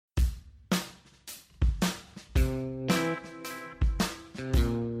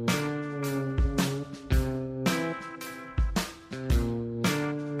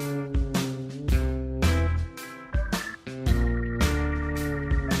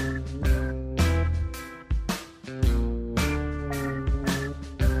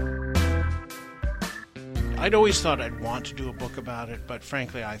I'd always thought I'd want to do a book about it, but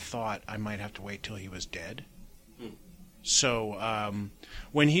frankly, I thought I might have to wait till he was dead. So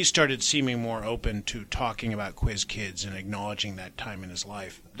when he started seeming more open to talking about Quiz Kids and acknowledging that time in his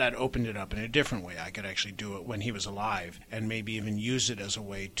life, that opened it up in a different way. I could actually do it when he was alive and maybe even use it as a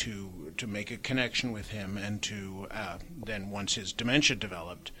way to make a connection with him and to then, once his dementia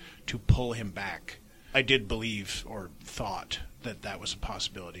developed, to pull him back. I did believe or thought that that was a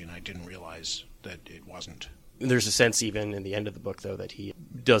possibility, and I didn't realize that it wasn't. There's a sense even in the end of the book, though, that he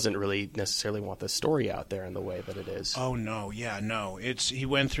doesn't really necessarily want the story out there in the way that it is. Oh, no. Yeah, no. He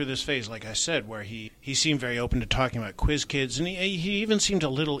went through this phase, like I said, where he seemed very open to talking about Quiz Kids, and he even seemed a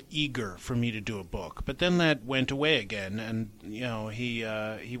little eager for me to do a book. But then that went away again, and,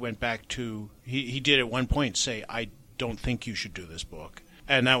 he went back to... He did at one point say, I don't think you should do this book.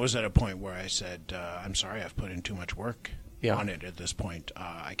 And that was at a point where I said, I'm sorry, I've put in too much work. On it at this point.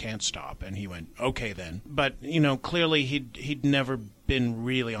 I can't stop. And he went, okay then. But, clearly he'd never been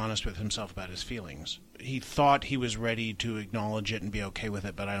really honest with himself about his feelings. He thought he was ready to acknowledge it and be okay with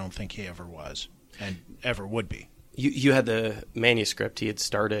it, but I don't think he ever was and ever would be. You had the manuscript. He had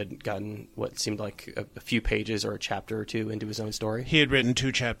gotten what seemed like a few pages or a chapter or two into his own story. He had written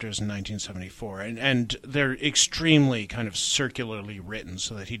 2 chapters in 1974, and they're extremely kind of circularly written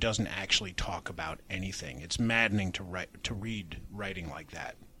so that he doesn't actually talk about anything. It's maddening to read writing like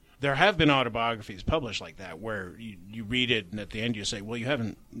that. There have been autobiographies published like that where you read it and at the end you say, well, you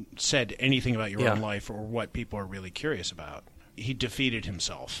haven't said anything about your own life or what people are really curious about. He defeated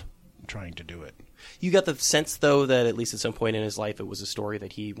himself trying to do it. You got the sense, though, that at least at some point in his life it was a story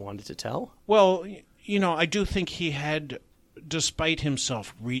that he wanted to tell? Well, I do think he had, despite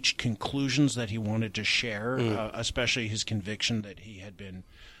himself, reached conclusions that he wanted to share, especially his conviction that he had been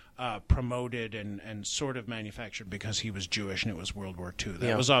promoted and sort of manufactured because he was Jewish and it was World War II.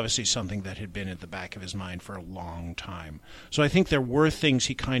 That was obviously something that had been at the back of his mind for a long time. So I think there were things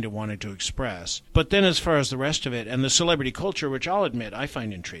he kind of wanted to express. But then as far as the rest of it, and the celebrity culture, which I'll admit I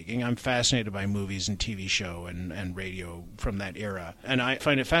find intriguing, I'm fascinated by movies and TV show and radio from that era. And I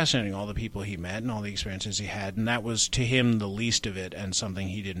find it fascinating, all the people he met and all the experiences he had. And that was, to him, the least of it and something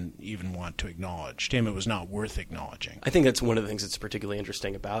he didn't even want to acknowledge. To him, it was not worth acknowledging. I think that's one of the things that's particularly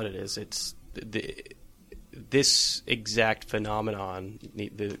interesting about it is this exact phenomenon,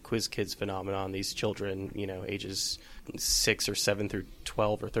 the Quiz Kids phenomenon, these children, ages 6 or 7 through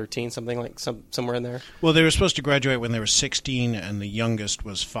 12 or 13, somewhere in there. Well, they were supposed to graduate when they were 16, and the youngest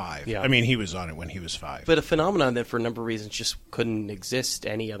was 5. Yeah. I mean, he was on it when he was 5. But a phenomenon that, for a number of reasons, just couldn't exist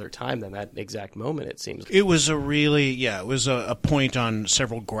any other time than that exact moment, it seems. It was a point on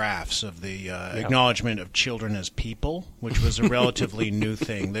several graphs of the acknowledgement of children as people, which was a relatively new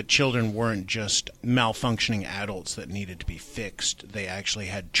thing, that children weren't just malfunctioning adults that needed to be fixed. They actually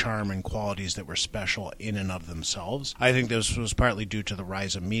had charm and qualities that were special in and of themselves. I think this was partly due to the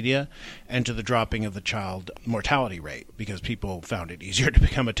rise of media and to the dropping of the child mortality rate, because people found it easier to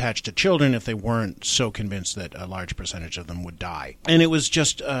become attached to children if they weren't so convinced that a large percentage of them would die. And it was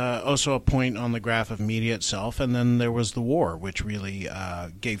just also a point on the graph of media itself, and then there was the war, which really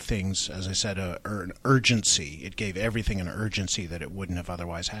gave things, as I said, an urgency. It gave everything an urgency that it wouldn't have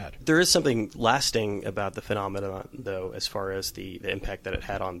otherwise had. There is something lasting about the phenomenon, though, as far as the impact that it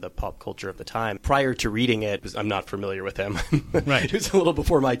had on the pop culture of the time. Prior to reading it, I'm not familiar with him. Right. It was a little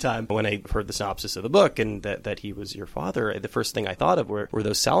before my time. When I heard the synopsis of the book and that he was your father, the first thing I thought of were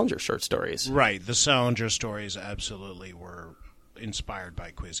those Salinger short stories. Right. The Salinger stories absolutely were inspired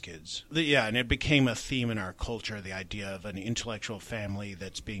by Quiz Kids. And it became a theme in our culture, the idea of an intellectual family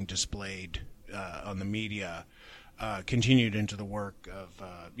that's being displayed on the media. Continued into the work of,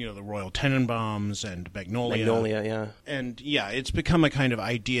 the Royal Tenenbaums and Magnolia. Yeah. And, it's become a kind of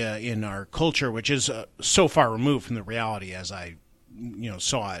idea in our culture, which is so far removed from the reality as I,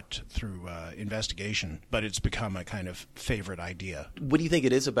 saw it through investigation. But it's become a kind of favorite idea. What do you think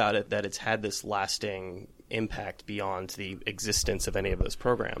it is about it that it's had this lasting impact beyond the existence of any of those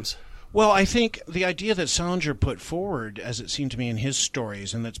programs? Well, I think the idea that Salinger put forward, as it seemed to me in his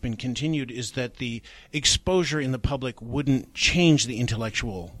stories, and that's been continued, is that the exposure in the public wouldn't change the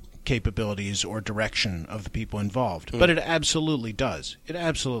intellectual capabilities or direction of the people involved. But it absolutely does. It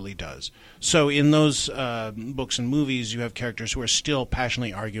absolutely does. So in those books and movies, you have characters who are still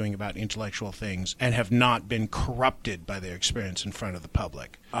passionately arguing about intellectual things and have not been corrupted by their experience in front of the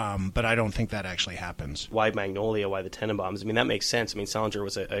public. But I don't think that actually happens. Why Magnolia? Why the Tenenbaums? I mean, that makes sense. I mean, Salinger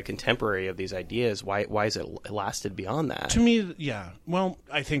was a contemporary of these ideas. Why has it lasted beyond that? To me, yeah. Well,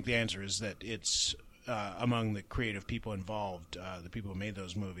 I think the answer is that it's among the creative people involved, the people who made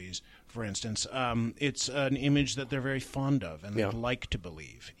those movies, for instance. It's an image that they're very fond of and they'd like to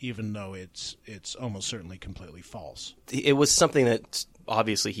believe, even though it's almost certainly completely false. It was something that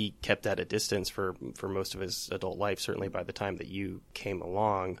obviously he kept at a distance for most of his adult life, certainly by the time that you came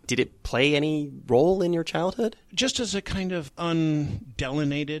along. Did it play any role in your childhood? Just as a kind of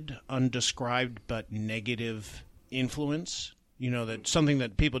undelineated, undescribed, but negative influence. That something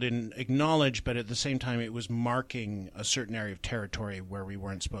that people didn't acknowledge, but at the same time it was marking a certain area of territory where we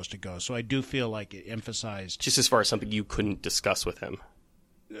weren't supposed to go. So I do feel like it emphasized... Just as far as something you couldn't discuss with him.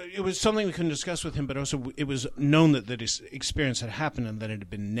 It was something we couldn't discuss with him, but also it was known that this experience had happened and that it had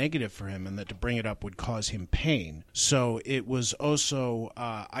been negative for him and that to bring it up would cause him pain. So it was also,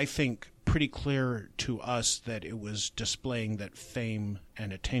 I think, pretty clear to us that it was displaying that fame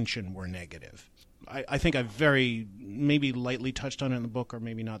and attention were negative. I think I very maybe lightly touched on it in the book, or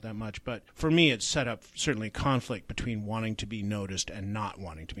maybe not that much. But for me, it set up certainly a conflict between wanting to be noticed and not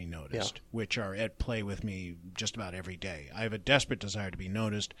wanting to be noticed, which are at play with me just about every day. I have a desperate desire to be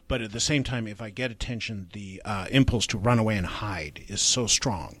noticed, but at the same time, if I get attention, the impulse to run away and hide is so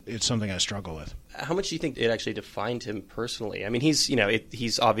strong. It's something I struggle with. How much do you think it actually defined him personally? I mean,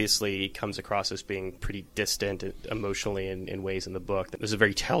 he's obviously comes across as being pretty distant emotionally in ways in the book. There's a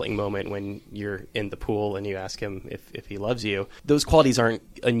very telling moment when you're in the pool and you ask him if he loves you. Those qualities aren't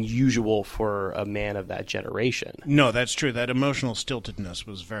unusual for a man of that generation. No, that's true. That emotional stiltedness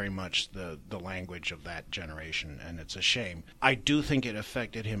was very much the language of that generation, and it's a shame. I do think it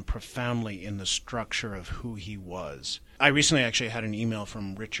affected him profoundly in the structure of who he was. I recently actually had an email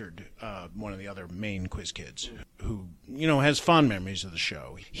from Richard, one of the other main quiz kids, who, has fond memories of the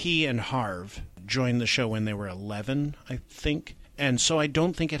show. He and Harv joined the show when they were 11, I think. And so I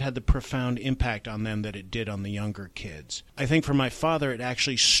don't think it had the profound impact on them that it did on the younger kids. I think for my father, it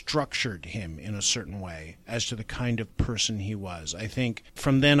actually structured him in a certain way as to the kind of person he was. I think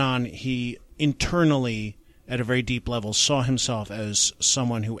from then on, he internally, at a very deep level, saw himself as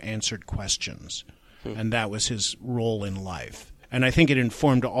someone who answered questions. And that was his role in life. And I think it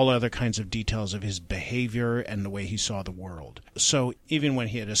informed all other kinds of details of his behavior and the way he saw the world. So even when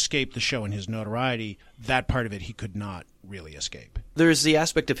he had escaped the show and his notoriety, that part of it he could not really escape. There's the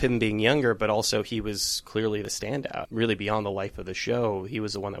aspect of him being younger, but also he was clearly the standout. Really beyond the life of the show, he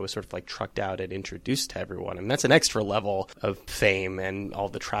was the one that was sort of like trucked out and introduced to everyone. And that's an extra level of fame and all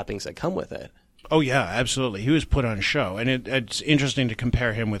the trappings that come with it. Oh, yeah, absolutely. He was put on show. And it's interesting to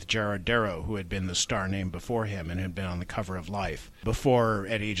compare him with Gerard Darrow, who had been the star name before him and had been on the cover of Life, before,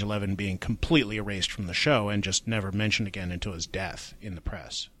 at age 11, being completely erased from the show and just never mentioned again until his death in the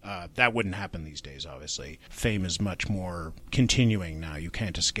press. That wouldn't happen these days, obviously. Fame is much more continuing now. You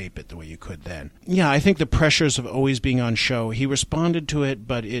can't escape it the way you could then. Yeah, I think the pressures of always being on show, he responded to it,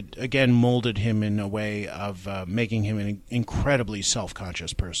 but it, again, molded him in a way of making him an incredibly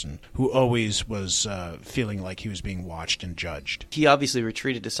self-conscious person who always was feeling like he was being watched and judged. He obviously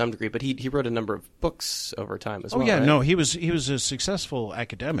retreated to some degree, but he wrote a number of books over time as well. Oh, yeah, right? no, he was a successful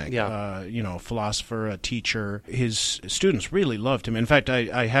academic, yeah. Philosopher, a teacher. His students really loved him. In fact,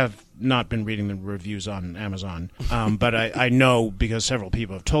 I have not been reading the reviews on Amazon, but I know because several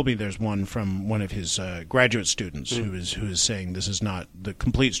people have told me there's one from one of his graduate students who is saying this is not the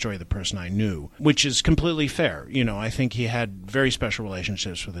complete story of the person I knew, which is completely fair. I think he had very special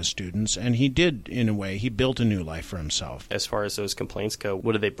relationships with his students, and he did, in a way, he built a new life for himself. As far as those complaints go,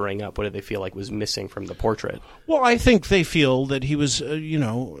 what did they bring up? What did they feel like was missing from the portrait? Well, I think they feel that he was,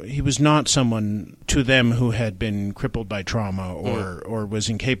 he was not someone to them who had been crippled by trauma or was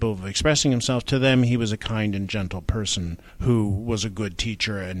incapable of expressing himself. To them, he was a kind and gentle person who was a good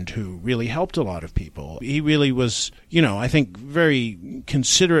teacher and who really helped a lot of people. He really was, I think, very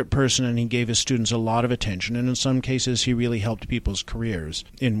considerate person, and he gave his students a lot of attention, and in some cases he really helped people's careers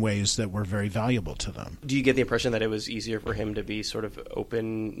in ways that were very valuable to them. Do you get the impression that it was easier for him to be sort of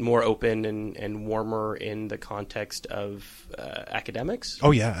more open and warmer in the context of academics?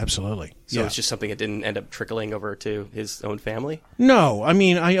 Oh, yeah, absolutely. So it's just something that didn't end up trickling over to his own family? No, I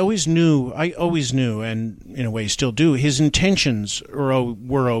mean, I always knew, and in a way still do, his intentions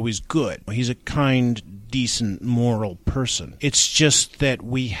were always good. He's a kind, decent, moral person. It's just that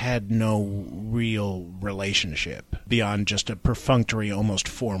we had no real relationship beyond just a perfunctory, almost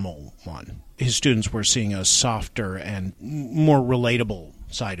formal one. His students were seeing a softer and more relatable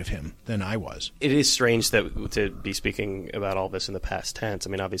side of him than I was. It is strange that to be speaking about all this in the past tense. I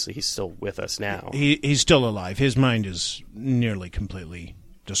mean, obviously he's still with us now. He's still alive. His mind is nearly completely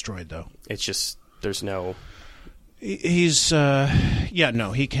destroyed, though. It's just there's no... He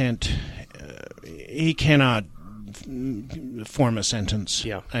can't... he cannot form a sentence.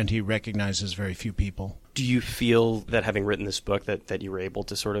 Yeah. And he recognizes very few people. Do you feel that having written this book that you were able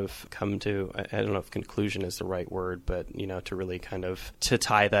to sort of come to, I don't know if conclusion is the right word, but, to really kind of to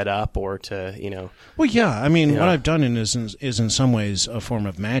tie that up or to, Well, yeah. I mean, Yeah. what I've done is in some ways a form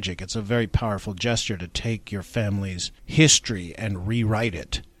of magic. It's a very powerful gesture to take your family's history and rewrite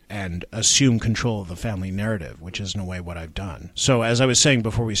it and assume control of the family narrative, which is in a way what I've done. So as I was saying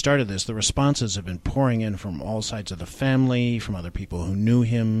before we started this, the responses have been pouring in from all sides of the family, from other people who knew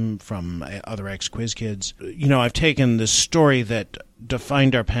him, from other ex-Quiz Kids. I've taken this story that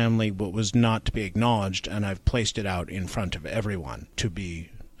defined our family but was not to be acknowledged, and I've placed it out in front of everyone to be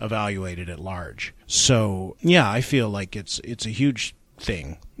evaluated at large. So, yeah, I feel like it's a huge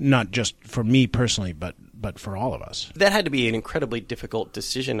thing, not just for me personally, but for all of us. That had to be an incredibly difficult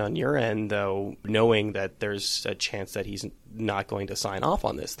decision on your end, though, knowing that there's a chance that he's not going to sign off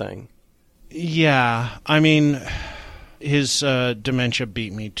on this thing. Yeah, I mean, his dementia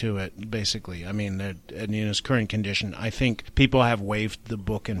beat me to it, basically. I mean, in his current condition, I think people have waved the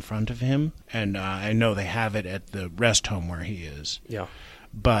book in front of him, and I know they have it at the rest home where he is. Yeah.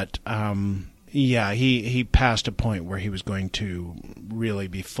 But, yeah, he passed a point where he was going to really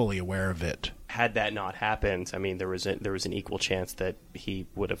be fully aware of it. Had that not happened, I mean, there was an equal chance that he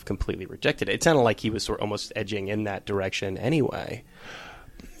would have completely rejected it. It sounded like he was sort of almost edging in that direction anyway.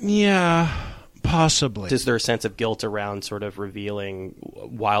 Yeah, possibly. Is there a sense of guilt around sort of revealing,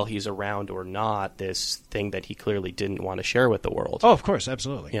 while he's around or not, this thing that he clearly didn't want to share with the world? Oh, of course,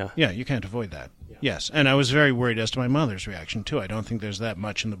 absolutely. Yeah. Yeah, you can't avoid that. Yeah. Yes, and I was very worried as to my mother's reaction, too. I don't think there's that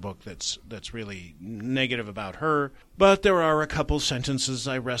much in the book that's really negative about her, but there are a couple sentences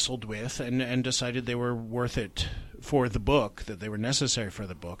I wrestled with and decided they were worth it for the book, that they were necessary for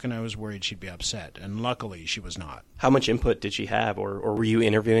the book, and I was worried she'd be upset, and luckily she was not. How much input did she have, or were you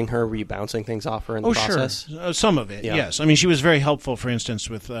interviewing her? Were you bouncing things off her in the process? Sure. Some of it, Yeah. yes. I mean, she was very helpful, for instance,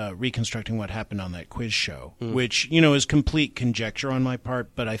 with reconstructing what happened on that quiz show, which, is complete conjecture on my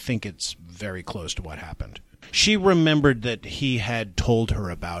part, but I think it's very close to what happened. She remembered that he had told her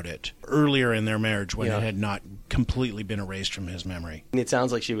about it earlier in their marriage when it had not completely been erased from his memory. It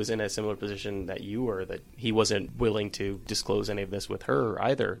sounds like she was in a similar position that you were, that he wasn't willing to disclose any of this with her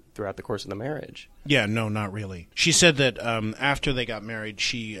either throughout the course of the marriage. Yeah, no, not really. She said that after they got married,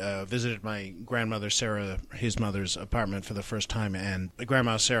 she visited my grandmother, Sarah, his mother's apartment for the first time, and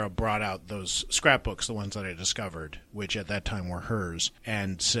Grandma Sarah brought out those scrapbooks, the ones that I discovered, which at that time were hers,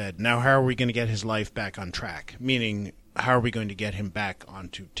 and said, now how are we going to get his life back on track? Meaning, how are we going to get him back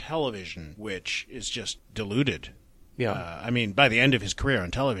onto television, which is just diluted. Yeah. I mean, by the end of his career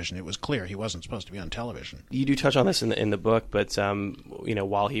on television, it was clear he wasn't supposed to be on television. You do touch on this in the book, but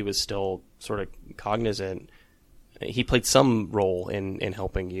while he was still sort of cognizant, he played some role in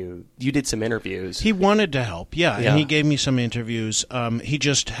helping you. You did some interviews. He wanted to help, yeah. And he gave me some interviews. He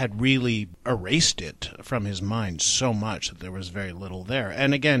just had really erased it from his mind so much that there was very little there.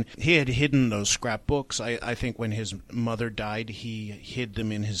 And again, he had hidden those scrapbooks. I think when his mother died, he hid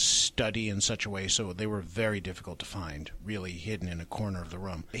them in his study in such a way so they were very difficult to find, really hidden in a corner of the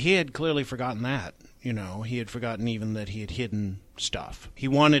room. He had clearly forgotten that. He had forgotten even that he had hidden stuff. He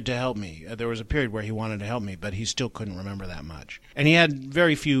wanted to help me. There was a period where he wanted to help me, but he still couldn't remember that much. And he had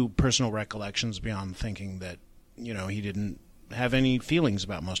very few personal recollections beyond thinking that, he didn't have any feelings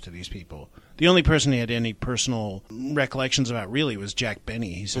about most of these people. The only person he had any personal recollections about really was Jack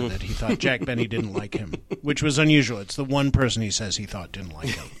Benny. He said that he thought Jack Benny didn't like him, which was unusual. It's the one person he says he thought didn't like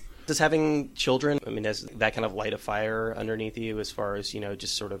him. Does having children, does that kind of light a fire underneath you as far as,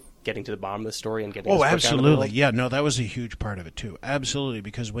 just sort of getting to the bottom of the story and getting this book out of the absolutely. world? Yeah, no, that was a huge part of it, too. Absolutely,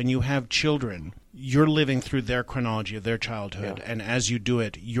 because when you have children, you're living through their chronology of their childhood, and as you do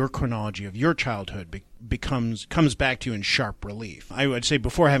it, your chronology of your childhood comes back to you in sharp relief. I would say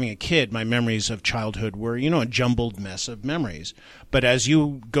before having a kid, my memories of childhood were, a jumbled mess of memories. But as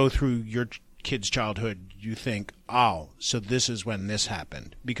you go through your kid's childhood, you think, oh, so this is when this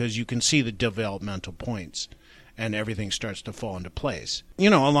happened, because you can see the developmental points and everything starts to fall into place. A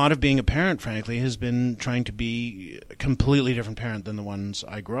lot of being a parent, frankly, has been trying to be a completely different parent than the ones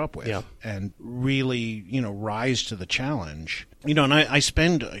I grew up with, and really, rise to the challenge. And I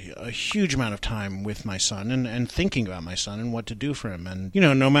spend a huge amount of time with my son and thinking about my son and what to do for him. And,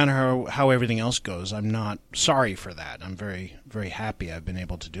 no matter how everything else goes, I'm not sorry for that. I'm very, very happy I've been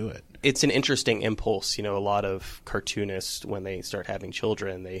able to do it. It's an interesting impulse. A lot of cartoonists, when they start having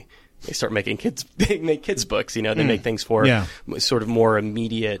children, they start making kids books. They make things for sort of more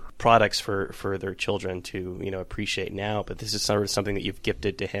immediate products for their children to appreciate now. But this is sort of something that you've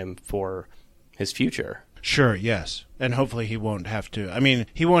gifted to him for his future. Sure, yes. And hopefully he won't have to. I mean,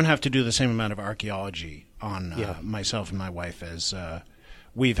 he won't have to do the same amount of archaeology on myself and my wife as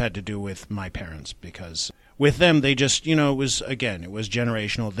we've had to do with my parents, because with them, they just, it was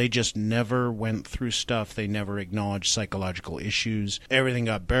generational. They just never went through stuff. They never acknowledged psychological issues. Everything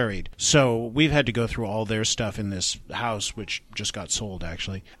got buried. So we've had to go through all their stuff in this house, which just got sold,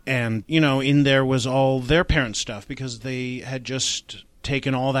 actually. And, in there was all their parents' stuff, because they had just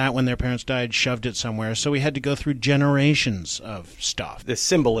taken all that when their parents died, shoved it somewhere. So we had to go through generations of stuff. The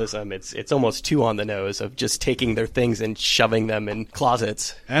symbolism, it's almost too on the nose of just taking their things and shoving them in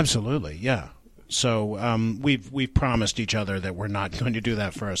closets. Absolutely, yeah. So we've promised each other that we're not going to do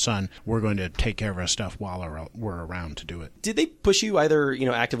that for our son. We're going to take care of our stuff while we're around to do it. Did they push you either,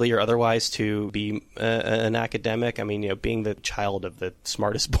 actively or otherwise to be an academic? I mean, being the child of the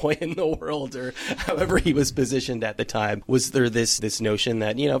smartest boy in the world, or however he was positioned at the time, was there this notion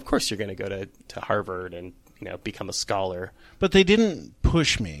that, of course you're going to go to Harvard and, become a scholar? But they didn't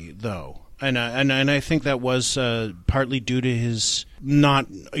push me, though. And I think that was partly due to his not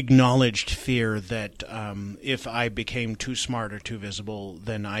acknowledged fear that if I became too smart or too visible,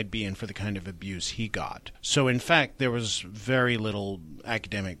 then I'd be in for the kind of abuse he got. So, in fact, there was very little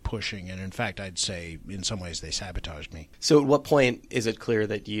academic pushing, and in fact, I'd say in some ways they sabotaged me. So at what point is it clear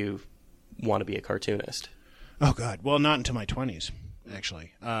that you want to be a cartoonist? Oh, God. Well, not until my 20s.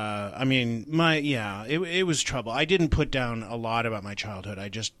 Actually, it was trouble. I didn't put down a lot about my childhood. I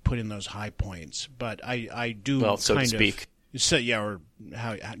just put in those high points. But I do, well, so to speak. So or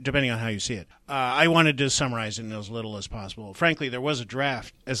how, depending on how you see it. I wanted to summarize it in as little as possible. Frankly, there was a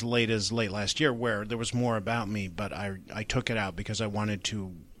draft as late last year where there was more about me, but I took it out because I wanted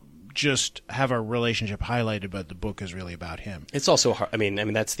to just have our relationship highlighted, but the book is really about him. It's also hard. I mean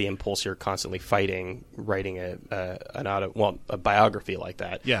that's the impulse you're constantly fighting. Writing a biography like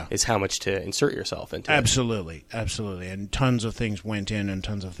that, is how much to insert yourself into. Absolutely, and tons of things went in and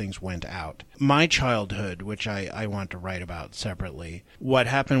tons of things went out. My childhood, which I want to write about separately. What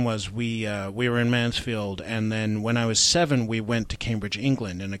happened was we were in Mansfield, and then when I was 7, we went to Cambridge,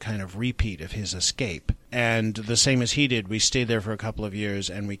 England, in a kind of repeat of his escape. And the same as he did, we stayed there for a couple of years,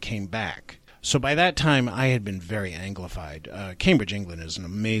 and we came back. So by that time, I had been very Anglified. Cambridge, England is an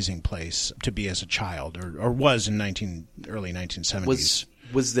amazing place to be as a child, or was in early 1970s.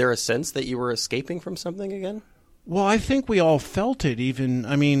 Was there a sense that you were escaping from something again? Well, I think we all felt it.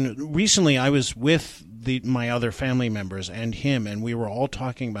 Recently I was with my other family members and him, and we were all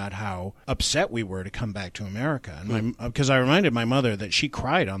talking about how upset we were to come back to America. And because I reminded my mother that she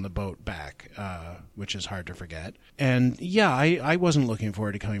cried on the boat back, which is hard to forget. And I wasn't looking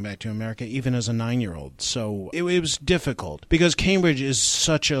forward to coming back to America, even as a 9-year-old. So it was difficult because Cambridge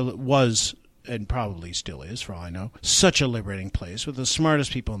was and probably still is, for all I know, such a liberating place with the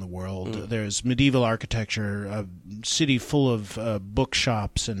smartest people in the world. There's medieval architecture, a city full of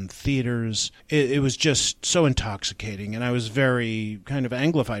bookshops and theaters. It was just so intoxicating, and I was very kind of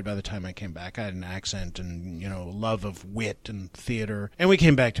Anglified by the time I came back. I had an accent and, love of wit and theater. And we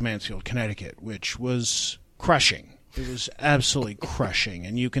came back to Mansfield, Connecticut, which was crushing. It was absolutely crushing,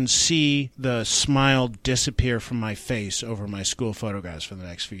 and you can see the smile disappear from my face over my school photographs for the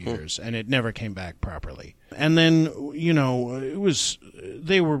next few years, and it never came back properly. And then,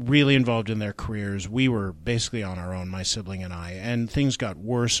 they were really involved in their careers. We were basically on our own, my sibling and I, and things got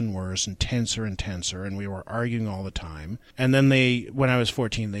worse and worse and tenser, and we were arguing all the time. And then when I was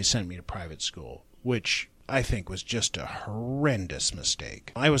 14, they sent me to private school, which I think was just a horrendous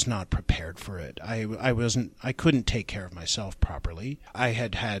mistake. I was not prepared for it. I couldn't take care of myself properly. I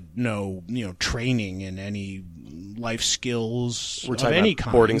had no, training in any life skills of any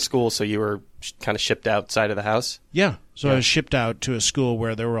kind. Boarding school, so you were kind of shipped outside of the house? Yeah. So I was shipped out to a school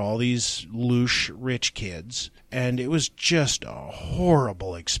where there were all these louche, rich kids, and it was just a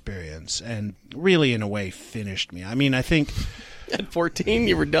horrible experience, and really, in a way, finished me. I think... At 14,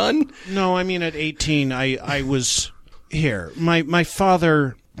 you were done? No, at 18, I was here. My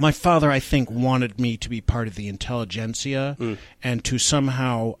father, I think, wanted me to be part of the intelligentsia and to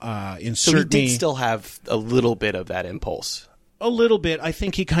somehow insert me. So he did still have a little bit of that impulse. A little bit. I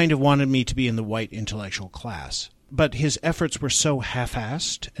think he kind of wanted me to be in the white intellectual class. But his efforts were so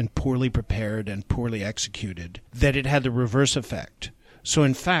half-assed and poorly prepared and poorly executed that it had the reverse effect. So,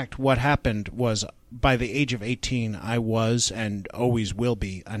 in fact, what happened was, by the age of 18, I was and always will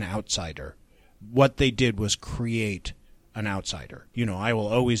be an outsider. What they did was create an outsider. I will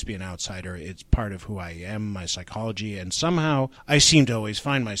always be an outsider. It's part of who I am, my psychology, and somehow I seem to always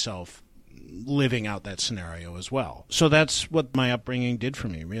find myself living out that scenario as well. So that's what my upbringing did for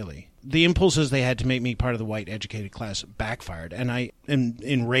me, really. the impulses they had to make me part of the white educated class backfired, and I am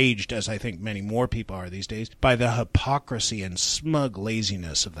enraged, as I think many more people are these days, by the hypocrisy and smug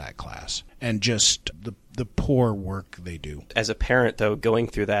laziness of that class, and just the poor work they do. As a parent, though, going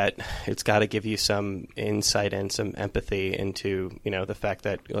through that, it's got to give you some insight and some empathy into, the fact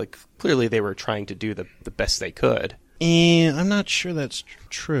that, like, clearly they were trying to do the best they could. I'm not sure that's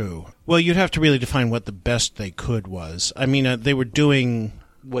true. Well, you'd have to really define what the best they could was. I mean, they were doing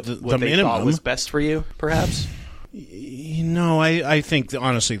what the they minimum. Thought was best for you, perhaps? I think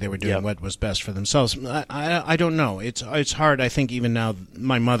honestly they were doing what was best for themselves. I don't know. It's hard. I think even now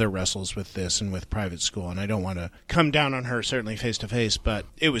my mother wrestles with this and with private school, and I don't want to come down on her certainly face to face, but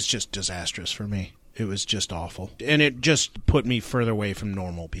it was just disastrous for me. It was just awful. And it just put me further away from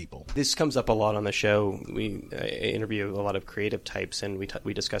normal people. This comes up a lot on the show. We interview a lot of creative types, and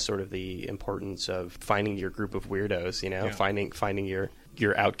we discuss sort of the importance of finding your group of weirdos, finding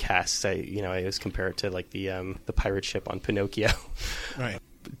your outcasts. I always compare it to like the pirate ship on Pinocchio. Right.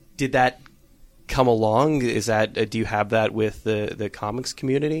 Did that come along? Do you have that with the comics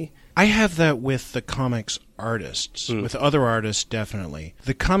community? I have that with the comics artists, with other artists, definitely.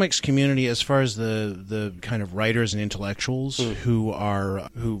 The comics community, as far as the kind of writers and intellectuals who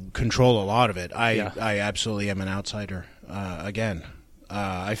control a lot of it, I absolutely am an outsider. Again,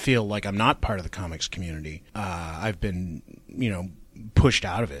 I feel like I'm not part of the comics community. I've been, pushed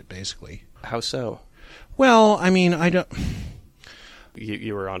out of it, basically. How so? Well, I mean, I don't...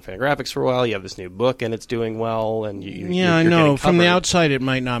 You were on Fangraphix for a while. You have this new book, and it's doing well. And I know. From the outside, it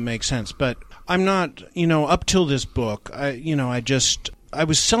might not make sense, but I'm not. Up till this book, I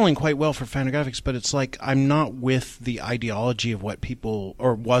was selling quite well for Fangraphix, but it's like I'm not with the ideology of what people,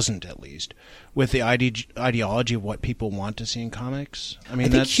 or wasn't at least, with the ideology of what people want to see in comics. I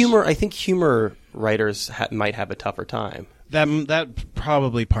mean, I think humor writers might have a tougher time. That's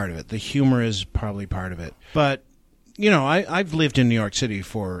probably part of it. The humor is probably part of it, but. I've lived in New York City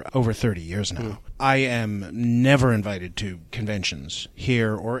for over 30 years now. I am never invited to conventions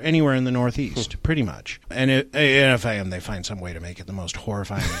here or anywhere in the Northeast, pretty much. And if I am, they find some way to make it the most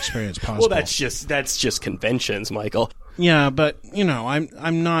horrifying experience possible. Well, that's just conventions, Michael. Yeah, but,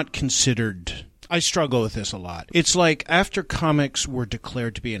 I'm not considered... I struggle with this a lot. It's like after comics were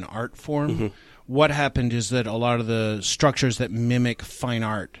declared to be an art form, what happened is that a lot of the structures that mimic fine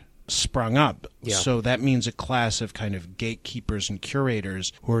art sprung up. Yeah. So that means a class of kind of gatekeepers and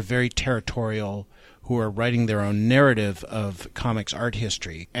curators who are very territorial, who are writing their own narrative of comics art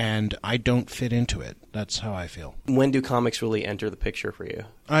history, and I don't fit into it. That's how I feel. When do comics really enter the picture for you?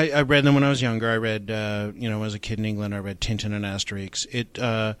 I read them when I was younger. I read, as a kid in England, I read Tintin and Asterix. It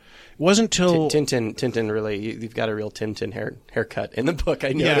wasn't till... Tintin, really, you've got a real Tintin haircut in the book,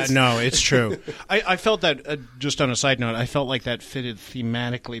 I noticed. Yeah, no, it's true. I felt that, just on a side note, I felt like that fitted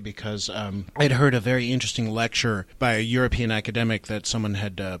thematically because I'd heard a very interesting lecture by a European academic that someone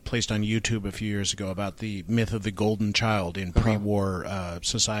had placed on YouTube a few years ago about the myth of the golden child in pre-war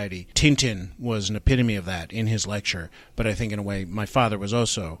society. Tintin was an epitome of that in his lecture, but I think in a way my father was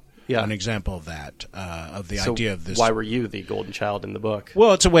also an example of that, of the idea of this. Why were you the golden child in the book?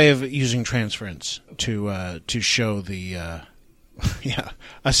 Well, it's a way of using transference to show the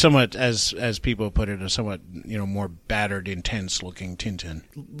a somewhat, as people put it, a somewhat more battered, intense looking Tintin.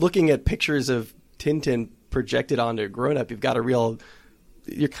 Looking at pictures of Tintin projected onto a grown up, you've got a real.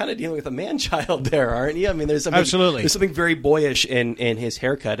 You're kind of dealing with a man-child there, aren't you? I mean, there's something very boyish in his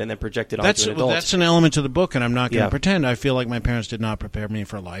haircut and then projected onto an adult. That's an element to the book, and I'm not going to pretend. I feel like my parents did not prepare me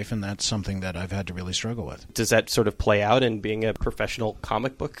for life, and that's something that I've had to really struggle with. Does that sort of play out in being a professional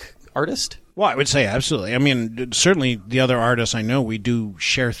comic book artist? Well, I would say absolutely. I mean, certainly the other artists I know, we do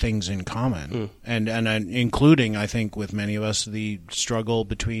share things in common, and including, I think, with many of us, the struggle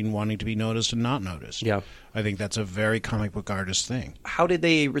between wanting to be noticed and not noticed. Yeah. I think that's a very comic book artist thing. How did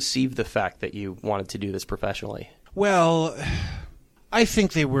they receive the fact that you wanted to do this professionally? Well, I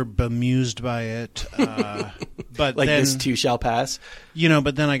think they were bemused by it. But like then, this too shall pass?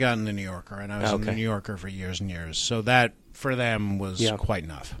 But then I got in the New Yorker, and I was in the New Yorker for years and years. So that, for them, was quite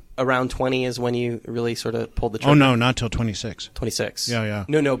enough. Around 20 is when you really sort of pulled the trigger? Oh, no, not till 26. 26? Yeah.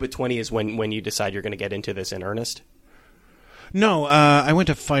 No, but 20 is when you decide you're going to get into this in earnest? No, I went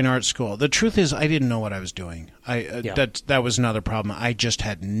to fine art school. The truth is, I didn't know what I was doing. That was another problem. I just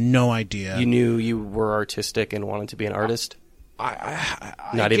had no idea. You knew you were artistic and wanted to be an artist?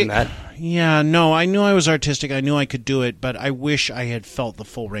 Not even that? Yeah, no, I knew I was artistic. I knew I could do it, but I wish I had felt the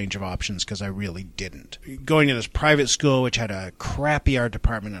full range of options because I really didn't. Going to this private school, which had a crappy art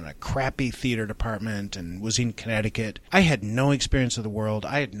department and a crappy theater department and was in Connecticut, I had no experience of the world.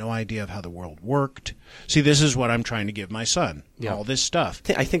 I had no idea of how the world worked. See, this is what I'm trying to give my son, all this stuff.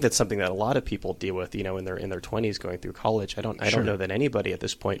 I think that's something that a lot of people deal with, in their 20s going through college. I don't know that anybody at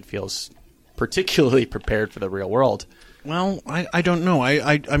this point feels particularly prepared for the real world. Well, I don't know.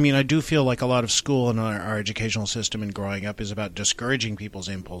 I mean, I do feel like a lot of school and our educational system and growing up is about discouraging people's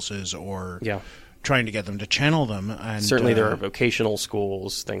impulses or trying to get them to channel them. And certainly there are vocational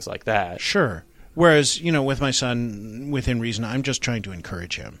schools, things like that. Sure. Whereas, with my son, within reason, I'm just trying to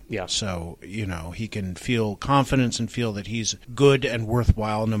encourage him. Yeah. So, he can feel confidence and feel that he's good and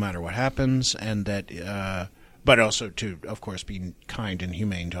worthwhile no matter what happens, and that... but also to, of course, be kind and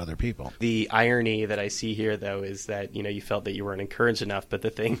humane to other people. The irony that I see here, though, is that, you felt that you weren't encouraged enough, but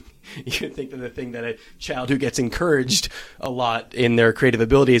you think that the thing that a child who gets encouraged a lot in their creative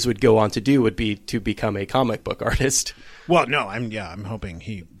abilities would go on to do would be to become a comic book artist. Well, no, I'm hoping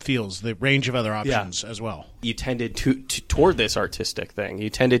he feels the range of other options as well. You tended toward this artistic thing. You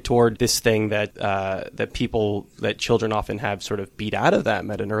tended toward this thing that children often have sort of beat out of them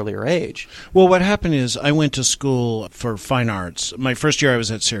at an earlier age. Well, what happened is I went to school for fine arts. My first year I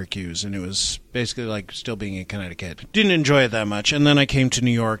was at Syracuse, and it was basically like still being in Connecticut. Didn't enjoy it that much. And then I came to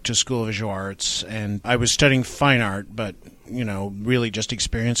New York to School of Visual Arts, and I was studying fine art, but, really just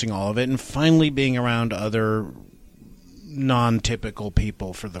experiencing all of it and finally being around other non-typical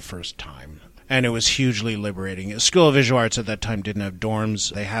people for the first time. And it was hugely liberating. School of Visual Arts at that time didn't have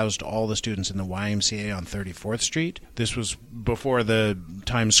dorms. They housed all the students in the YMCA on 34th Street. This was before the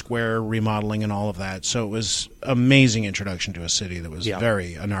Times Square remodeling and all of that. So it was an amazing introduction to a city that was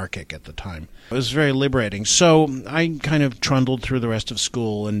very anarchic at the time. It was very liberating. So I kind of trundled through the rest of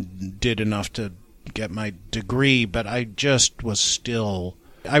school and did enough to get my degree, but I just was still...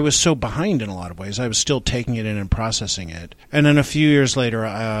 I was so behind in a lot of ways. I was still taking it in and processing it. And then a few years later,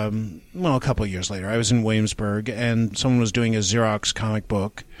 a couple of years later, I was in Williamsburg, and someone was doing a Xerox comic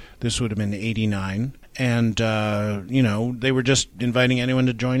book. This would have been 89. And, they were just inviting anyone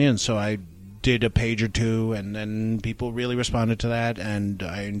to join in. So I did a page or two, and then people really responded to that, and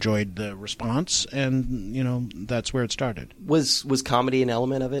I enjoyed the response, and, that's where it started. Was comedy an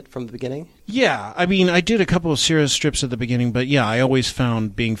element of it from the beginning? Yeah, I mean, I did a couple of serious strips at the beginning, but I always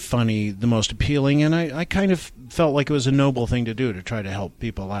found being funny the most appealing, and I kind of felt like it was a noble thing to do, to try to help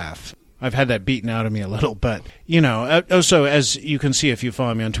people laugh. I've had that beaten out of me a little, but, also, as you can see if you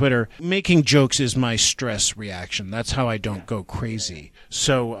follow me on Twitter, making jokes is my stress reaction. That's how I don't go crazy.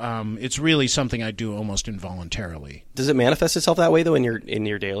 So it's really something I do almost involuntarily. Does it manifest itself that way, though, in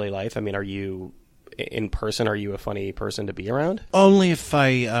your daily life? I mean, are you a funny person to be around? Only if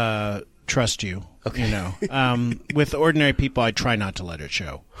I trust you. Okay. With ordinary people, I try not to let it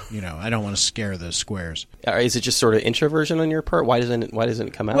show. I don't want to scare the squares. Is it just sort of introversion on your part? Why doesn't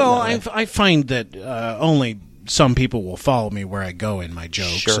it come out? Well, I find that only some people will follow me where I go in my jokes.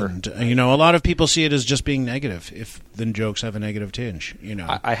 Sure. And, a lot of people see it as just being negative if the jokes have a negative tinge,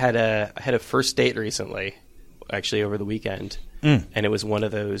 I had a first date recently, actually over the weekend. And it was one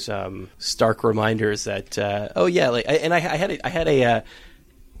of those stark reminders that,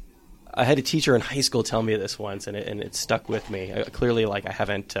 I had a teacher in high school tell me this once, and it stuck with me. Clearly, I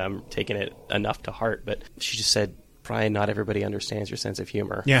haven't taken it enough to heart, but she just said, "Brian, not everybody understands your sense of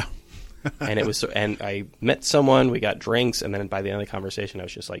humor." Yeah. And I met someone, we got drinks, and then by the end of the conversation, I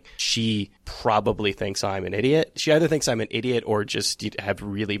was just like, she probably thinks I'm an idiot. She either thinks I'm an idiot or just have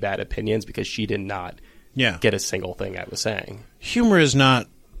really bad opinions because she did not get a single thing I was saying. Humor is not,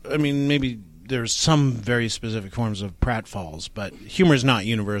 maybe there's some very specific forms of pratfalls, but humor is not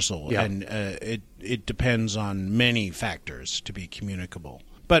universal, and it depends on many factors to be communicable.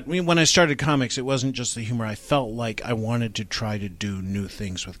 But when I started comics, it wasn't just the humor. I felt like I wanted to try to do new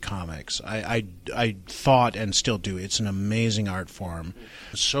things with comics. I thought, and still do, it's an amazing art form.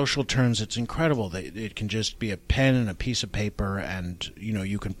 In social terms, it's incredible. It can just be a pen and a piece of paper, and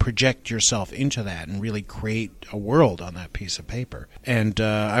you can project yourself into that and really create a world on that piece of paper. And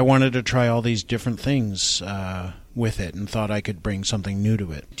I wanted to try all these different things with it and thought I could bring something new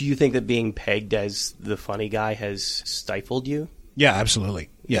to it. Do you think that being pegged as the funny guy has stifled you? Yeah, absolutely.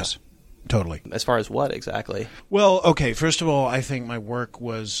 Yes, totally. As far as what exactly? Well, okay, first of all, I think my work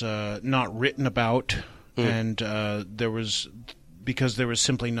was not written about, and there was because there was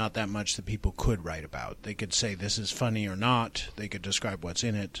simply not that much that people could write about. They could say this is funny or not. They could describe what's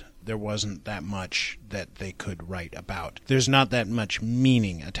in it. There wasn't that much that they could write about. There's not that much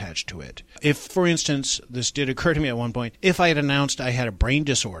meaning attached to it. If, for instance, this did occur to me at one point, if I had announced I had a brain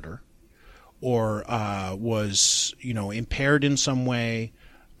disorder or was, impaired in some way,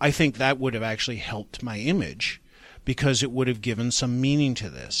 I think that would have actually helped my image, because it would have given some meaning to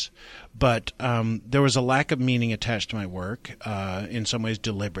this. But there was a lack of meaning attached to my work, in some ways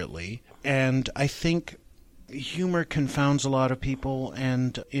deliberately. And I think humor confounds a lot of people,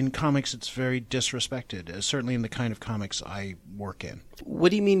 and in comics it's very disrespected, certainly in the kind of comics I work in. What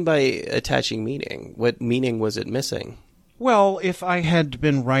do you mean by attaching meaning? What meaning was it missing? Well, if I had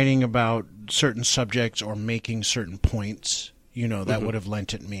been writing about certain subjects or making certain points, that would have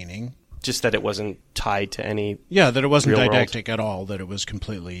lent it meaning. Just that it wasn't tied to any. Yeah, that it wasn't real didactic at all. That it was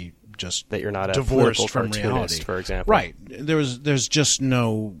completely just that you're not a divorced from cartoonist, reality, for example. Right. There's just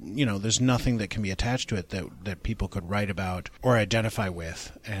no, there's nothing that can be attached to it that people could write about or identify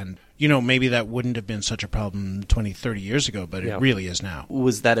with. And maybe that wouldn't have been such a problem 20, 30 years ago, but it really is now.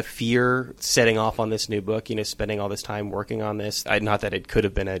 Was that a fear setting off on this new book, spending all this time working on this? Not that it could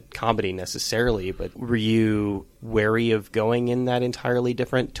have been a comedy necessarily, but were you wary of going in that entirely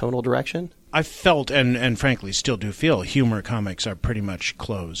different tonal direction? I felt, and frankly still do feel, humor comics are pretty much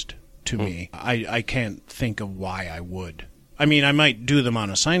closed to me. I can't think of why I would. I mean, I might do them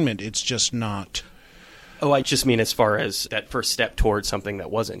on assignment. It's just not... Oh, I just mean as far as that first step towards something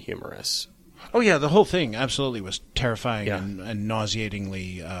that wasn't humorous. Oh, yeah, the whole thing absolutely was terrifying and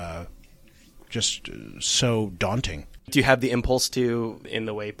nauseatingly just so daunting. Do you have the impulse to, in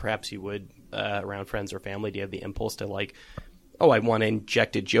the way perhaps you would around friends or family, do you have the impulse to I want to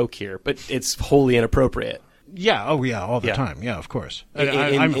inject a joke here, but it's wholly inappropriate? Yeah, all the time. Yeah, of course.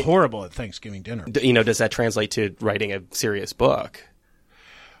 I'm horrible at Thanksgiving dinner. Does that translate to writing a serious book?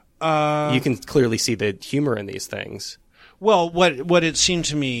 You can clearly see the humor in these things. Well, what it seemed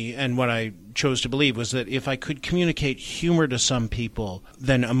to me, and what I chose to believe, was that if I could communicate humor to some people,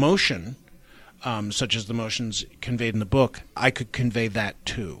 then emotion, such as the emotions conveyed in the book, I could convey that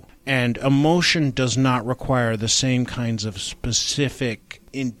too. And emotion does not require the same kinds of specific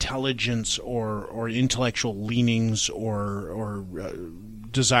intelligence or intellectual leanings or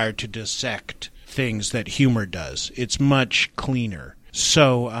desire to dissect things that humor does. It's much cleaner.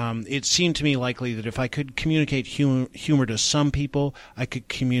 So it seemed to me likely that if I could communicate humor to some people, I could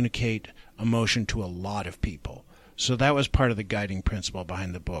communicate emotion to a lot of people. So that was part of the guiding principle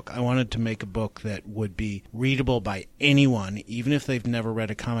behind the book. I wanted to make a book that would be readable by anyone, even if they've never read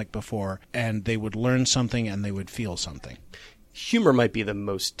a comic before, and they would learn something and they would feel something. Humor might be the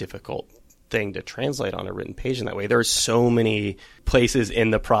most difficult thing to translate on a written page in that way. There are so many places in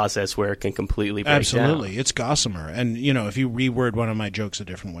the process where it can completely break Absolutely. down. It's gossamer. And, if you reword one of my jokes a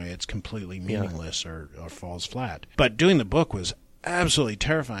different way, it's completely meaningless or falls flat. But doing the book was absolutely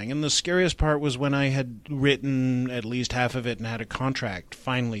terrifying. And the scariest part was when I had written at least half of it and had a contract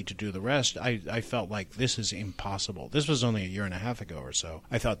finally to do the rest. I felt like this is impossible. This was only a year and a half ago or so.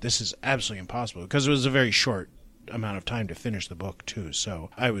 I thought this is absolutely impossible because it was a very short amount of time to finish the book too, so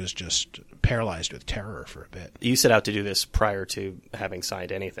I was just paralyzed with terror for a bit. You set out to do this prior to having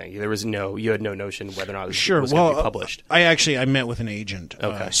signed anything. You had no notion whether or not it was going to be published. I met with an agent,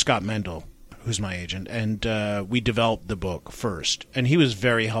 okay. Scott Mendel, who's my agent, and we developed the book first, and he was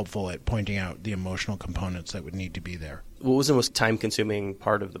very helpful at pointing out the emotional components that would need to be there. What was the most time-consuming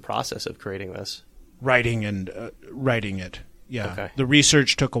part of the process of creating this? Writing it. Yeah, okay. The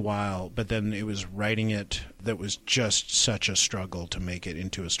research took a while, but then it was writing it that was just such a struggle to make it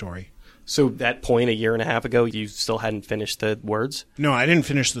into a story. So that point a year and a half ago, you still hadn't finished the words? No, I didn't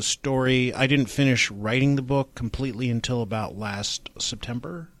finish the story. I didn't finish writing the book completely until about last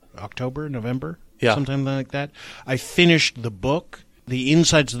September, October, November, something like that. I finished the book, the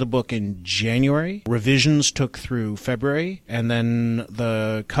insides of the book, in January. Revisions took through February, and then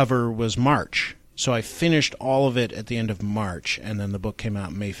the cover was March. So I finished all of it at the end of March, and then the book came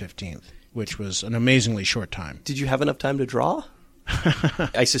out May 15th, which was an amazingly short time. Did you have enough time to draw?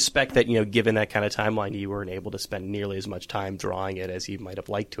 I suspect that, given that kind of timeline, you weren't able to spend nearly as much time drawing it as you might have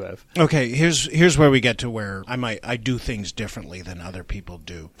liked to have. Okay, here's where we get to where I do things differently than other people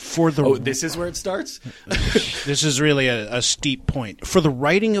do. This is where it starts? This is really a steep point. For the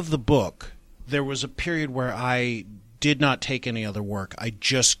writing of the book, there was a period where I did not take any other work. I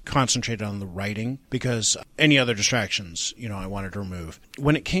just concentrated on the writing because any other distractions, I wanted to remove.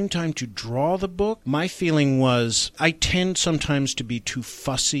 When it came time to draw the book, my feeling was I tend sometimes to be too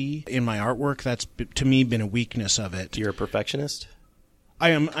fussy in my artwork. That's, to me, been a weakness of it. You're a perfectionist?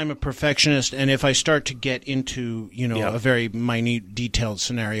 I'm a perfectionist, and if I start to get into a very minute, detailed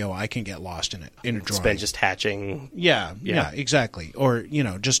scenario, I can get lost in it in a drawing. Spend just hatching. Yeah, exactly. Or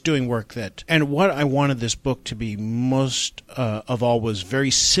just doing work that. And what I wanted this book to be most of all was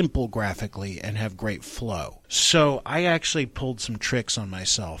very simple graphically and have great flow. So I actually pulled some tricks on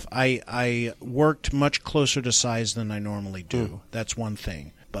myself. I worked much closer to size than I normally do. That's one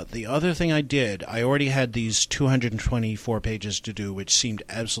thing. But the other thing I did, I already had these 224 pages to do, which seemed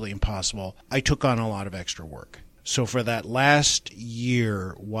absolutely impossible. I took on a lot of extra work. So for that last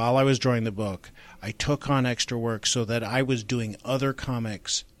year, while I was drawing the book, I took on extra work so that I was doing other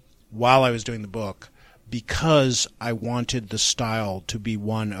comics while I was doing the book because I wanted the style to be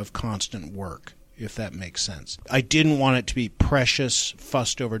one of constant work, if that makes sense. I didn't want it to be precious,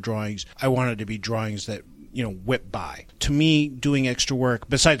 fussed over drawings. I wanted it to be drawings that whip by. To me, doing extra work,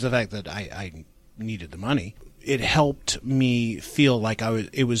 besides the fact that I needed the money, it helped me feel like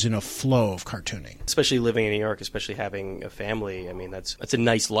it was in a flow of cartooning. Especially living in New York, especially having a family. I mean, that's a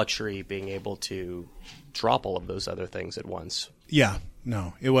nice luxury, being able to drop all of those other things at once. Yeah.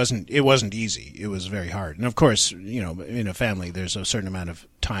 No, it wasn't easy. It was very hard. And of course, in a family, there's a certain amount of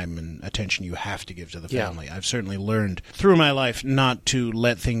time and attention you have to give to the family. Yeah. I've certainly learned through my life not to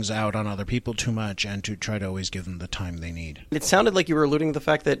let things out on other people too much and to try to always give them the time they need. It sounded like you were alluding to the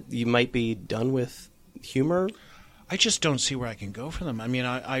fact that you might be done with humor. I just don't see where I can go for them. I mean,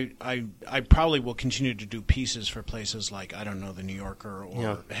 I probably will continue to do pieces for places like, I don't know, The New Yorker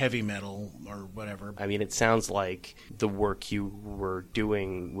or Heavy Metal or whatever. I mean, it sounds like the work you were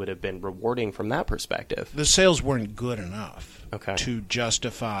doing would have been rewarding from that perspective. The sales weren't good enough to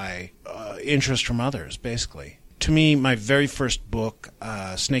justify interest from others, basically. To me, my very first book,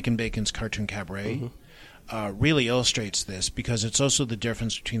 Snake and Bacon's Cartoon Cabaret, really illustrates this because it's also the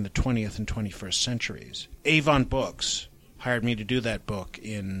difference between the 20th and 21st centuries. Avon Books hired me to do that book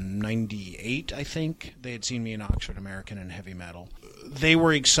in 98, I think. They had seen me in Oxford American and Heavy Metal. They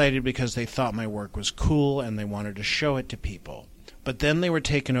were excited because they thought my work was cool and they wanted to show it to people. But then they were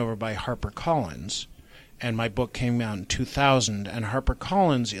taken over by HarperCollins, and my book came out in 2000, and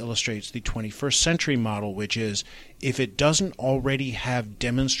HarperCollins illustrates the 21st century model, which is if it doesn't already have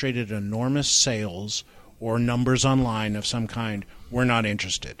demonstrated enormous sales or numbers online of some kind, we're not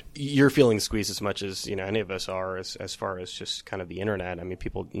interested. You're feeling the squeeze as much as any of us are as far as just kind of the internet. I mean,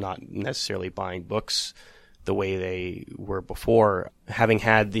 people not necessarily buying books the way they were before. Having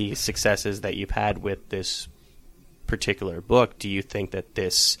had the successes that you've had with this particular book, do you think that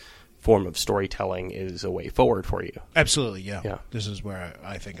this form of storytelling is a way forward for you? Absolutely, yeah. This is where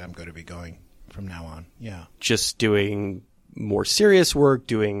I think I'm going to be going from now on, yeah. Just doing more serious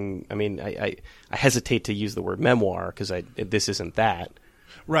work, I hesitate to use the word memoir because this isn't that.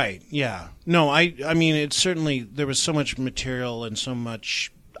 Right, yeah. No, I mean, it's certainly, there was so much material and so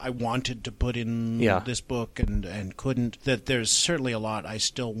much I wanted to put in this book and couldn't, that there's certainly a lot I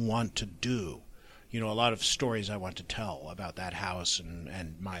still want to do. A lot of stories I want to tell about that house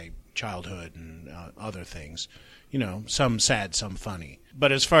and my childhood and other things. Some sad, some funny.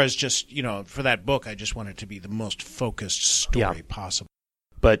 But as far as just, for that book, I just want it to be the most focused story possible.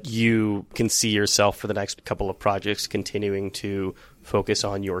 But you can see yourself for the next couple of projects continuing to focus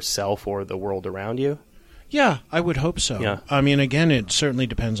on yourself or the world around you? Yeah, I would hope so. Yeah. I mean, again, it certainly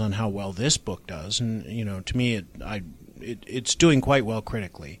depends on how well this book does. And, to me, it's doing quite well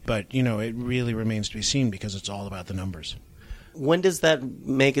critically. But, it really remains to be seen because it's all about the numbers. When does that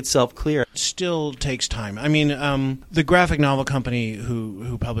make itself clear? It still takes time. I mean, the graphic novel company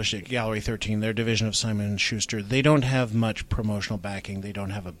who published it, Gallery 13, their division of Simon & Schuster, they don't have much promotional backing. They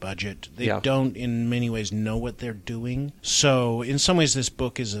don't have a budget. They don't, in many ways, know what they're doing. So, in some ways, this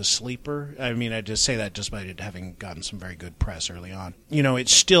book is a sleeper. I mean, I just say that despite it having gotten some very good press early on. It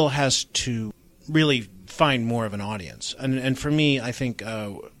still has to really find more of an audience. And for me, I think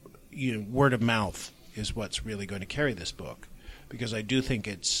word of mouth is what's really going to carry this book. Because I do think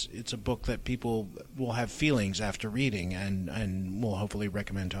it's a book that people will have feelings after reading and will hopefully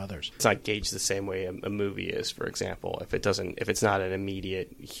recommend to others. It's not gauged the same way a movie is, for example. If it's not an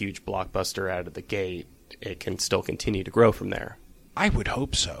immediate huge blockbuster out of the gate, it can still continue to grow from there. I would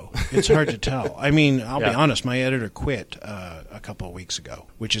hope so. It's hard to tell. I mean, I'll be honest, my editor quit a couple of weeks ago,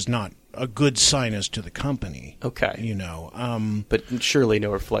 which is not a good sign as to the company. Okay. But surely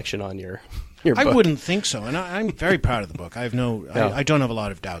no reflection on your book. I wouldn't think so, and I'm very proud of the book. I don't have a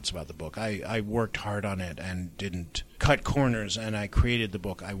lot of doubts about the book. I worked hard on it and didn't cut corners, and I created the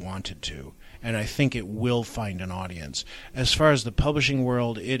book I wanted to, and I think it will find an audience. As far as the publishing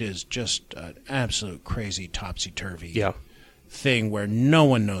world, it is just an absolute crazy topsy-turvy thing where no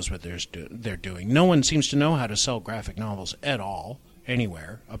one knows what they're doing. No one seems to know how to sell graphic novels at all.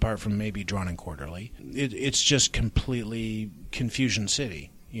 anywhere, apart from maybe Drawn and Quarterly. It's just completely Confusion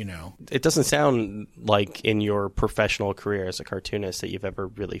City. It doesn't sound like in your professional career as a cartoonist that you've ever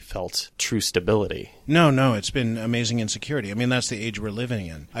really felt true stability. No, it's been amazing insecurity. I mean, that's the age we're living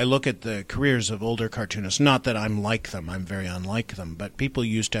in. I look at the careers of older cartoonists, not that I'm like them, I'm very unlike them, but people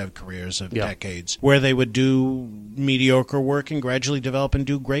used to have careers of decades where they would do mediocre work and gradually develop and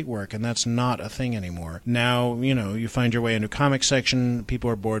do great work, and that's not a thing anymore. Now, you find your way into a comic section, people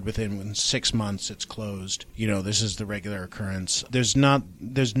are bored within 6 months, it's closed. This is the regular occurrence. There's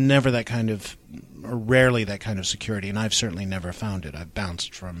never that kind of, or rarely that kind of security, and I've certainly never found it. I've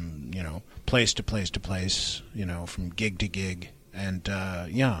bounced from, place to place to place, from gig to gig, and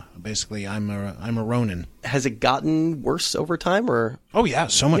basically I'm a Ronin. Has it gotten worse over time, or? Oh yeah,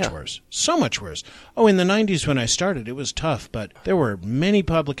 so much worse. So much worse. Oh, in the 90s when I started, it was tough, but there were many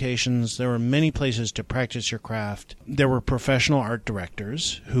publications, there were many places to practice your craft. There were professional art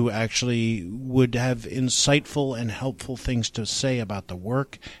directors who actually would have insightful and helpful things to say about the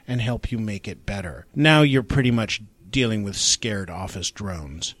work and help you make it better. Now you're pretty much dealing with scared office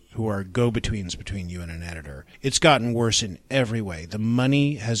drones who are go-betweens between you and an editor. It's gotten worse in every way. The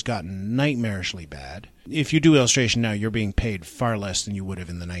money has gotten nightmarishly bad. If you do illustration now, you're being paid far less than you would have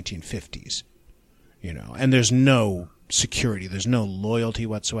in the 1950s. And there's no security, there's no loyalty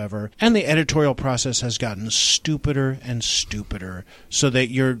whatsoever, and the editorial process has gotten stupider and stupider so that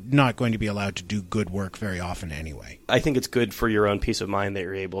you're not going to be allowed to do good work very often anyway. I think it's good for your own peace of mind that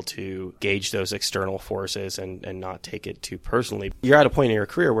you're able to gauge those external forces and not take it too personally. You're at a point in your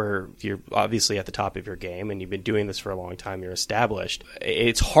career where you're obviously at the top of your game and you've been doing this for a long time, you're established.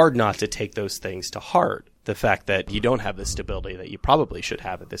 It's hard not to take those things to heart. The fact that you don't have the stability that you probably should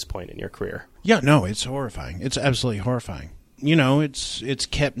have at this point in your career. Yeah, no, it's horrifying. It's absolutely horrifying. It's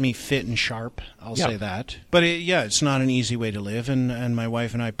kept me fit and sharp, I'll say that. But it's not an easy way to live, and my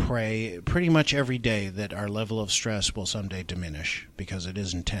wife and I pray pretty much every day that our level of stress will someday diminish, because it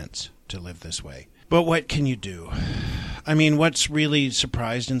is intense to live this way. But what can you do? I mean, what's really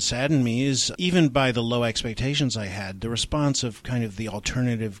surprised and saddened me is, even by the low expectations I had, the response of kind of the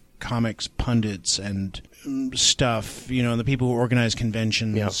alternative comics pundits and stuff, the people who organize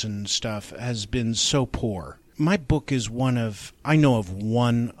conventions and stuff, has been so poor. My book is I know of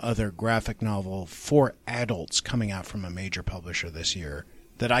one other graphic novel for adults coming out from a major publisher this year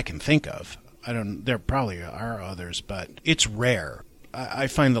that I can think of. There probably are others, but it's rare. I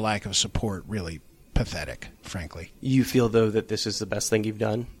find the lack of support really pathetic, frankly. You feel, though, that this is the best thing you've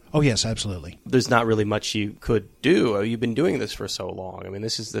done? Oh, yes, absolutely. There's not really much you could do. You've been doing this for so long. I mean,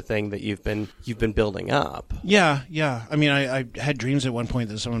 this is the thing that you've been building up. Yeah. I mean, I had dreams at one point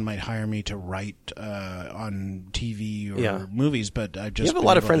that someone might hire me to write on TV or movies, but I've just... You have a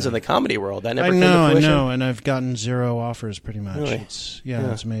lot of friends in the comedy world. That never I came to fruition. know, and I've gotten 0 offers pretty much. Really?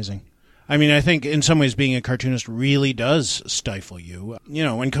 It's amazing. I mean, I think in some ways being a cartoonist really does stifle you.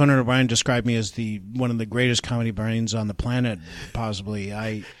 When Conan O'Brien described me as one of the greatest comedy brains on the planet, possibly,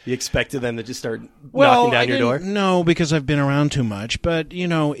 You expected them to just start knocking down your door? No, because I've been around too much. But,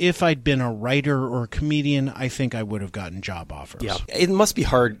 if I'd been a writer or a comedian, I think I would have gotten job offers. Yeah. It must be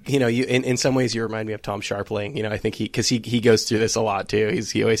hard. In some ways you remind me of Tom Sharpling. I think because he goes through this a lot too.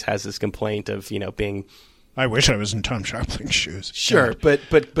 He always has this complaint of, being... I wish I was in Tom Sharpling's shoes. Sure,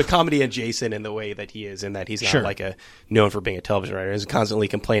 but comedy adjacent in the way that he is, in that he's not known for being a television writer. He's constantly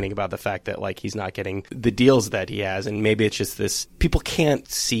complaining about the fact that he's not getting the deals that he has, and maybe it's just this, people can't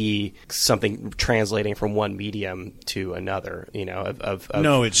see something translating from one medium to another.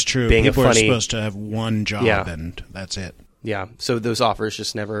 No, it's true. Being people are supposed to have one job, and that's it. Yeah, so those offers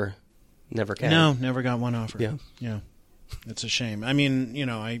just never came. No, never got one offer. Yeah. It's a shame. I mean,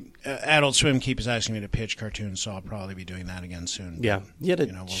 Adult Swim keeps asking me to pitch cartoons, so I'll probably be doing that again soon. Yeah. You had a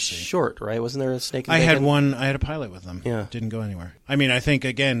we'll see. short, right? Wasn't there a Snake and I Bacon? had a pilot with them. Yeah. Didn't go anywhere. I mean, I think,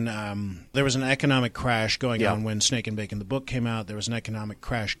 again, there was an economic crash going on when Snake and Bacon the book came out. There was an economic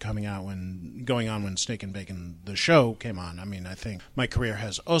crash going on when Snake and Bacon the show came on. I mean, I think my career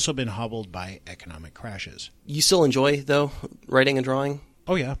has also been hobbled by economic crashes. You still enjoy, though, writing and drawing?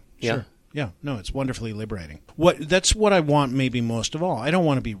 Oh, yeah. Sure. Yeah, no, it's wonderfully liberating. That's what I want maybe most of all. I don't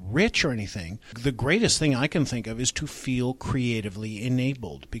want to be rich or anything. The greatest thing I can think of is to feel creatively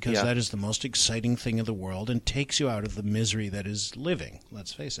enabled, because that is the most exciting thing in the world and takes you out of the misery that is living,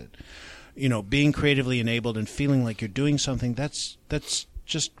 let's face it. Being creatively enabled and feeling like you're doing something, that's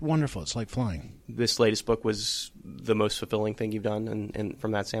just wonderful. It's like flying. This latest book was the most fulfilling thing you've done and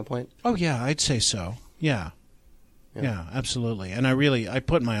from that standpoint? Oh, yeah, I'd say so. Yeah. Yeah, absolutely. And I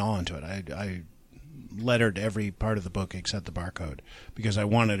put my all into it. I lettered every part of the book except the barcode, because I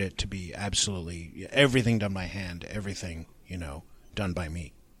wanted it to be absolutely everything done by hand, everything, done by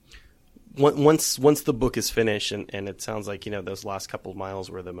me. Once the book is finished, and it sounds like, those last couple of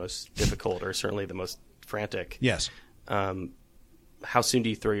miles were the most difficult, or certainly the most frantic. Yes. How soon do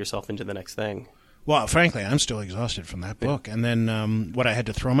you throw yourself into the next thing? Well, frankly, I'm still exhausted from that book. And then what I had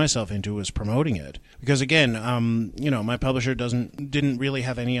to throw myself into was promoting it. Because, again, my publisher didn't really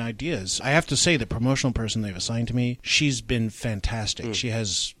have any ideas. I have to say the promotional person they've assigned to me, she's been fantastic. She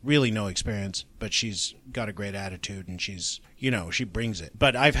has really no experience, but she's got a great attitude, and she's, she brings it.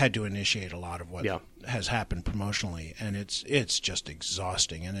 But I've had to initiate a lot of what has happened promotionally, and it's just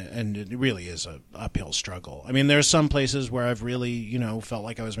exhausting, and it really is a uphill struggle. I mean, there's some places where I've really, felt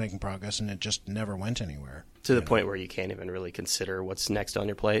like I was making progress, and it just never went anywhere. To the point where you can't even really consider what's next on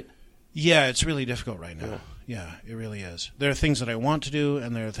your plate? Yeah, it's really difficult right now. Yeah, it really is. There are things that I want to do,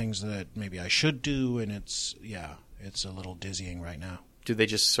 and there are things that maybe I should do, and it's a little dizzying right now. Do they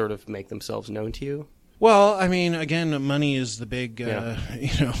just sort of make themselves known to you? Well, I mean, again, money is the big,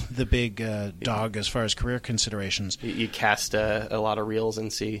 dog as far as career considerations. You cast a lot of reels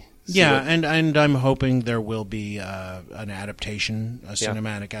and see. And I'm hoping there will be an adaptation, a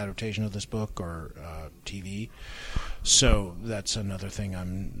cinematic adaptation of this book, or TV. So that's another thing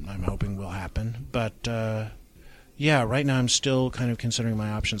I'm hoping will happen. But right now I'm still kind of considering my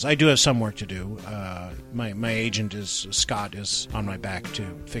options. I do have some work to do. My agent Scott is on my back to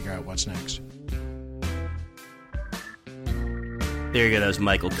figure out what's next. There you go. That was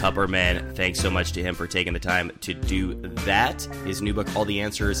Michael Kupperman. Thanks so much to him for taking the time to do that. His new book, All the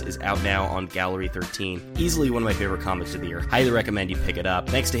Answers, is out now on Gallery 13. Easily one of my favorite comics of the year. Highly recommend you pick it up.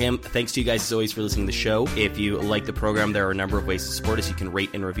 Thanks to him. Thanks to you guys, as always, for listening to the show. If you like the program, there are a number of ways to support us. You can rate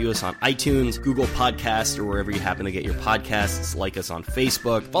and review us on iTunes, Google Podcasts, or wherever you happen to get your podcasts. Like us on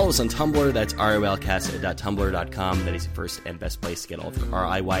Facebook. Follow us on Tumblr. That's RIYLcast.tumblr.com. That is the first and best place to get all of your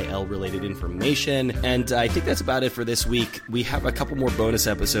RIYL-related information. And I think that's about it for this week. We have a couple more bonus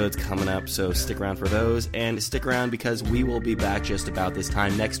episodes coming up, so stick around for those, and stick around because we will be back just about this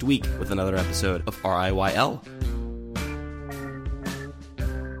time next week with another episode of RIYL.